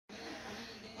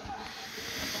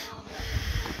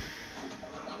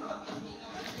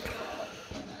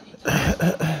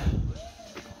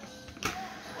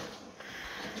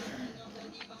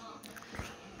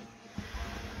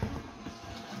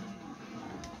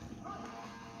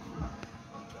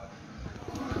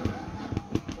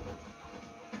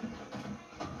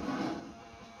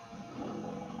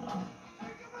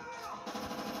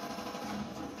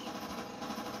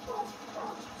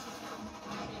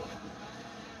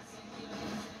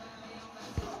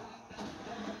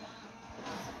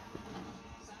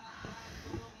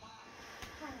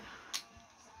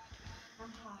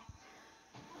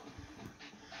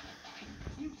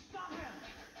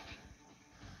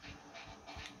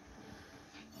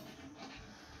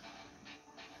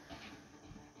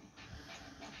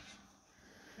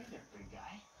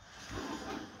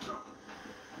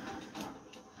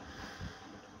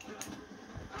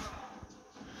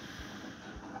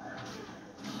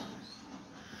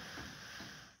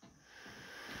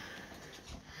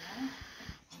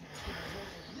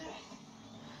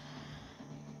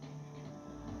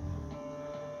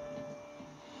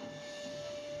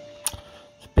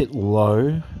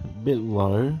bit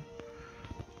low,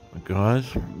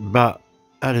 guys, but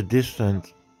at a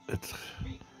distance it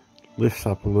lifts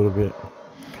up a little bit,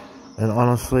 and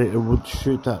honestly it would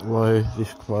shoot that low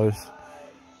this close,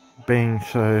 being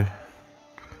so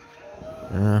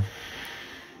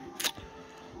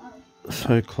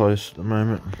so close at the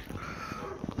moment.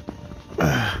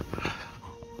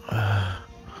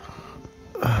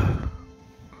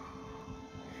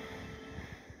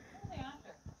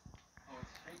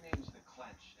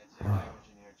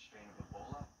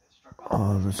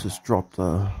 Oh, let's just drop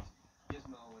the...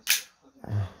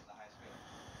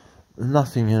 There's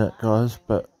nothing in it, guys,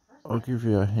 but I'll give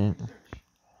you a hint.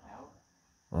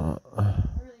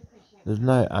 There's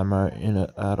no ammo in it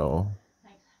at all.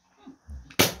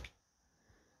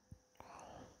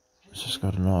 It's just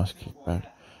got a nice kickback.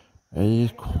 It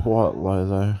is quite low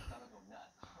though.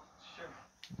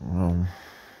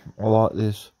 I like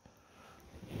this,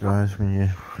 guys, when you...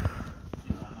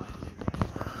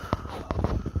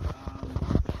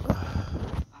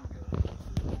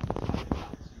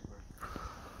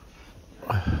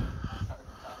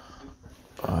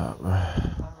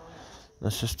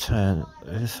 Let's just turn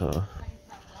this off.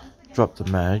 Drop the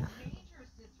mag.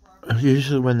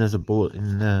 Usually when there's a bullet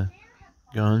in the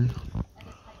gun.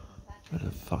 Where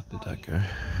the fuck did that go?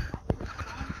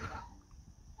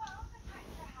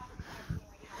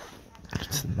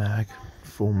 It's the mag.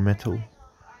 Full metal.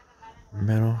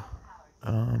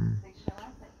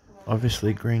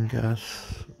 Obviously green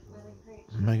gas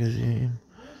magazine.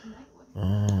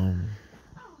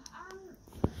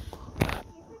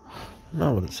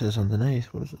 Know what it says underneath.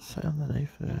 What does it say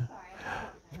underneath there?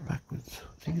 It's backwards. I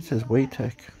think it says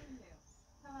WeTech.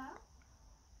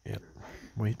 Yep,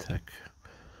 WeTech.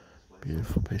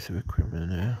 Beautiful piece of equipment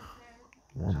there.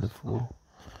 Wonderful.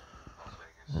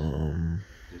 Anyway,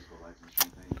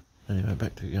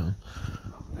 back to the gun.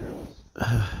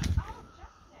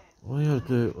 All you gotta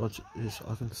do is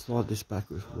I can slide this back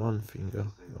with one finger.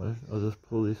 Right? I'll just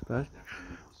pull this back.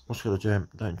 Just gotta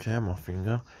don't jam my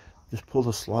finger. Just pull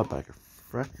the slide back a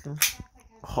fraction.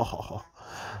 Oh,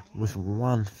 with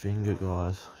one finger,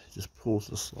 guys. It just pulls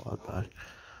the slide back.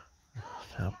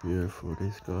 That's how beautiful it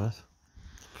is, guys.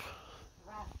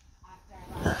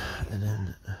 And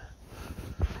then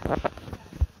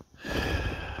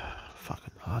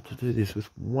fucking hard to do this with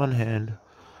one hand,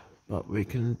 but we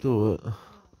can do it.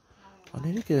 I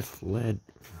need to get a flared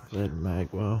mag,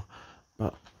 well,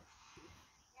 but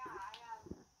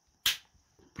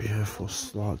beautiful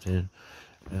slot in,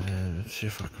 and let's see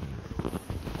if I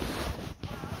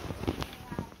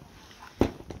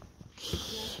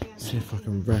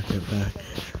can rack it back,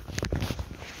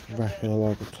 rack it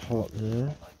like a top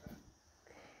there.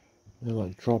 You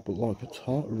like drop it like a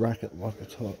top, rack it like a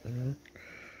top there.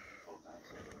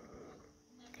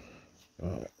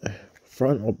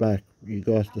 Front or back, you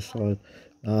guys decide.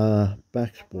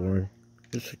 Back's boring.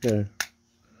 Just go.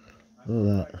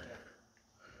 Look at that.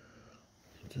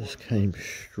 Just came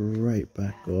straight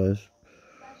back, guys.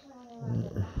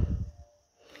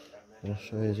 I'll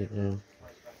show you again.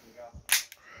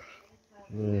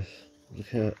 Yes, look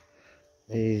how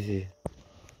easy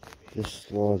this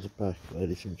slides back,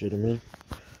 ladies and gentlemen.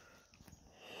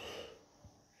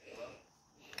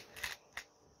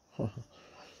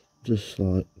 Just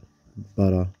like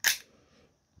butter.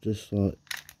 Just like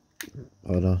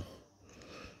butter,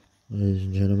 ladies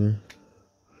and gentlemen.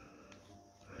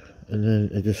 And then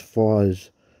it just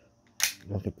fires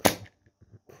like a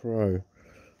pro.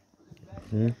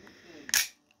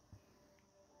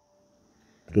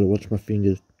 Gotta watch my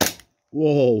fingers.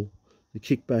 Whoa, the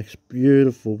kickback's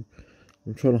beautiful.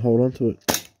 I'm trying to hold on to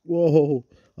it. Whoa,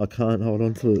 I can't hold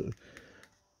on to it.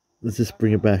 Let's just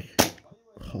bring it back.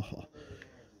 Oh,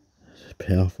 it's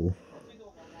powerful.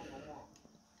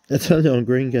 That's only on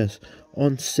green gas.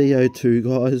 On CO2,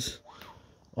 guys.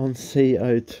 On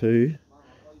CO2.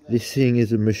 This thing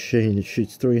is a machine. It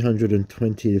shoots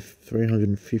 320 to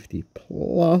 350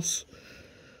 plus.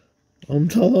 I'm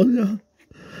telling you,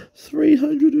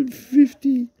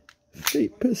 350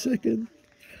 feet per second.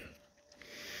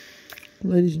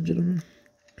 Ladies and gentlemen.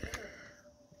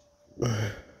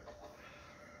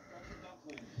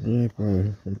 Yeah,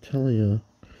 bro, I'm telling you.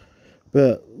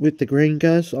 But with the green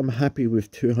gas, I'm happy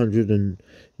with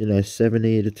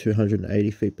 270 to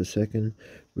 280 feet per second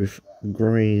with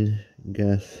green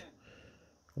gas,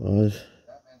 guys.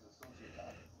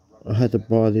 I had to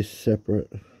buy this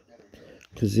separate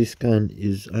because this gun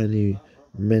is only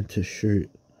meant to shoot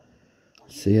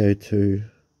CO2,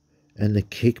 and the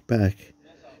kickback,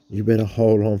 you better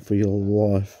hold on for your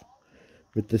life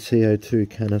with the CO2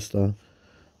 canister.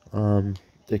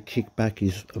 the kickback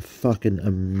is fucking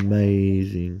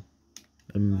amazing.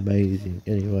 Amazing.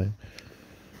 Anyway.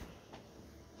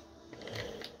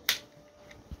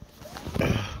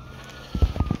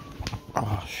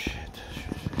 Oh shit.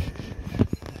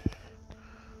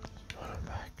 Put it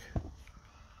back.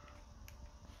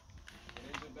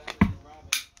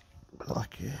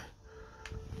 Like, yeah.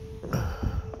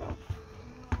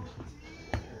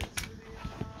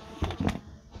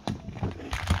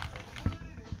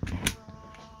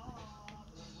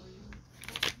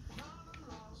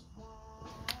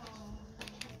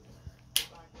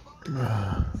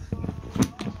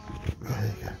 There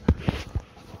you go.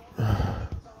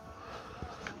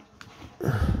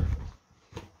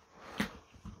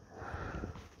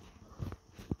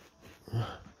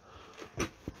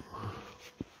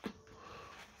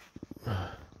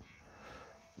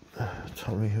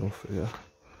 Tommy Hilfiger.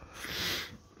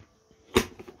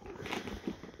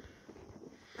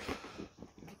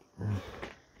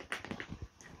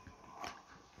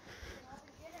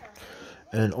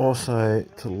 And also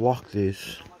to lock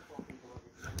this,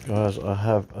 guys, I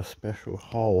have a special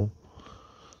hole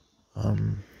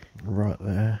right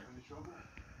there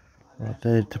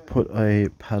to put a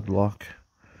padlock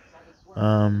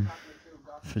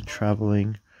for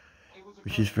traveling,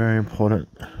 which is very important,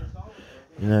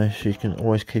 you know, so you can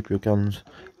always keep your guns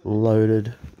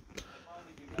loaded.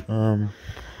 But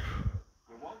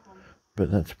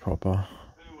that's proper.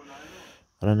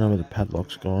 I don't know where the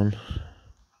padlock's gone.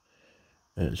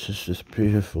 It's just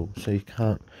beautiful. So you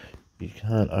can't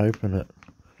open it.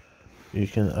 You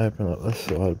can open it this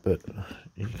side, but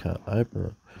you can't open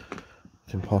it.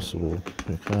 It's impossible.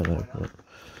 You can't open it.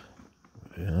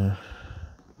 Yeah.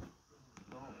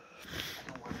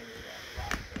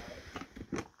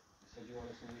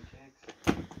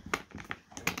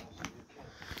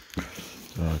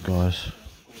 Alright, guys.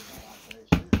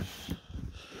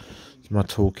 It's my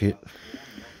toolkit.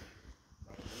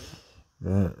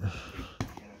 Right.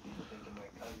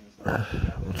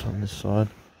 What's on this side?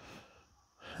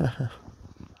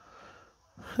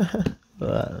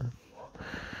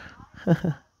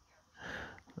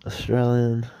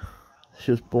 Australian.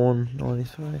 She was born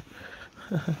 93.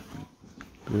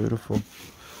 Beautiful.